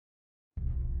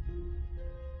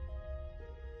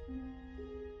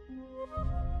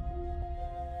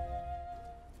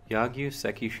Yagyu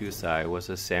Sekishusai was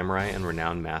a samurai and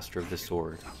renowned master of the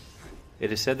sword.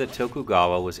 It is said that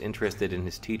Tokugawa was interested in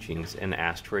his teachings and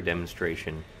asked for a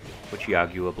demonstration, which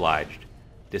Yagyu obliged,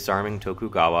 disarming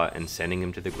Tokugawa and sending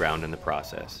him to the ground in the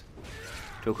process.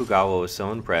 Tokugawa was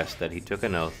so impressed that he took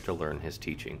an oath to learn his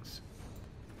teachings.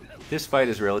 This fight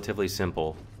is relatively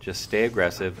simple, just stay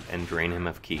aggressive and drain him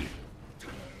of ki.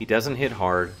 He doesn't hit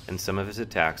hard, and some of his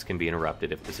attacks can be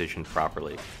interrupted if positioned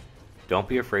properly. Don't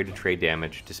be afraid to trade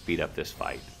damage to speed up this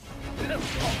fight.